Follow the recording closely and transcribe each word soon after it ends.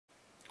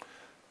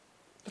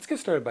Let's get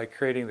started by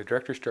creating the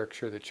directory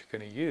structure that you're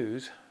going to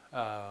use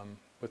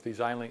with the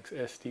Xilinx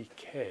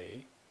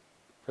SDK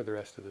for the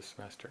rest of the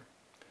semester.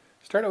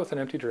 Start out with an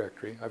empty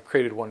directory. I've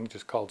created one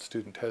just called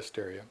Student Test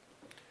Area.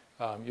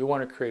 You'll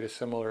want to create a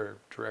similar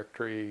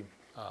directory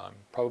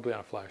probably on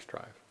a flash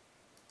drive.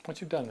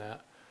 Once you've done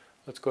that,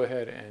 let's go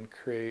ahead and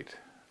create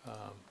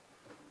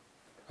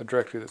a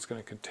directory that's going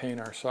to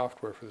contain our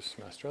software for the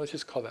semester. Let's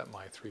just call that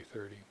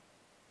My330.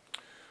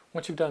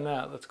 Once you've done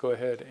that, let's go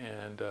ahead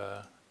and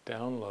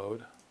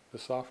download the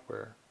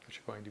software that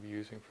you're going to be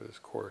using for this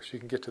course. You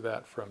can get to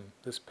that from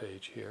this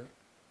page here.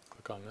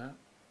 Click on that.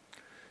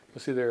 You'll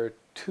see there are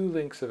two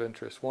links of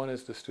interest. One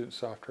is the student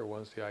software,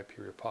 one's the IP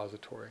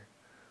repository.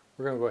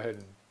 We're going to go ahead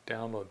and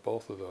download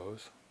both of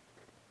those.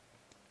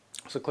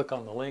 So click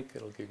on the link,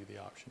 it'll give you the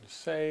option to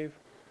save.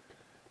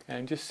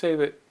 And just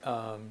save it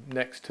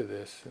next to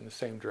this in the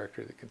same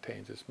directory that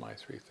contains this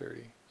My330.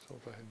 So we'll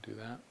go ahead and do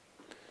that.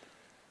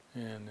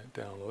 And it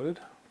downloaded.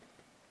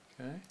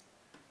 Okay.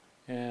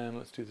 And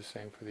let's do the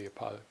same for the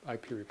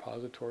IP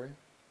repository.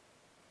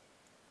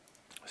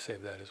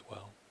 Save that as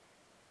well.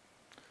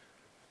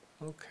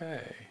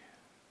 Okay.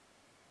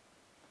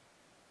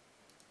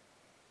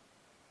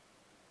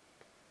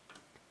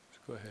 Let's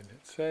go ahead and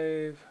hit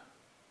save.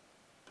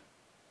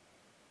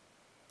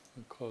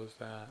 And close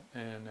that.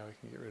 And now we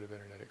can get rid of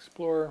Internet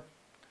Explorer.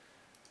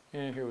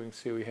 And here we can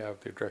see we have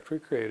the directory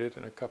created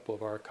and a couple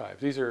of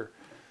archives. These are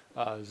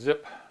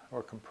zip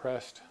or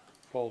compressed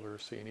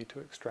folders, so you need to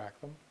extract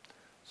them.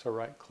 So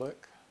right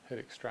click, hit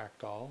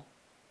extract all,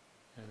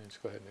 and then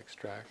just go ahead and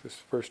extract. This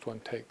first one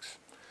takes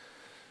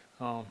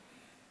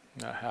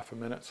half a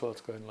minute, so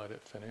let's go ahead and let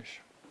it finish.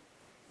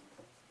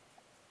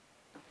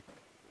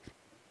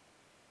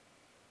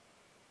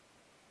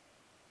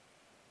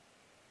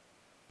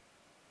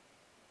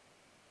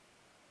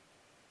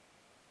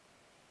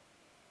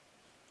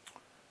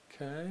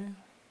 Okay,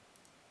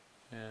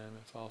 and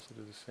let's also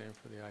do the same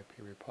for the IP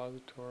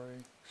repository,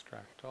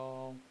 extract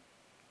all.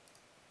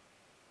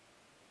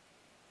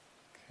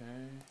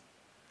 Okay.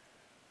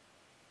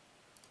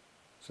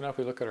 So now if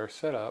we look at our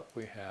setup,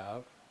 we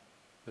have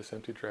this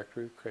empty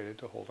directory created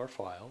to hold our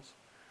files,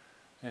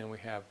 and we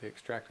have the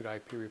extracted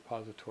IP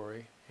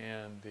repository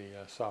and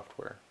the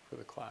software for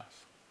the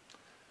class.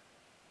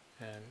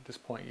 And at this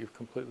point you've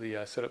completely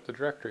set up the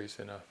directories.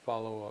 In a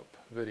follow-up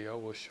video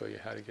we'll show you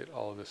how to get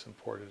all of this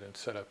imported and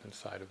set up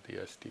inside of the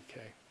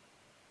SDK.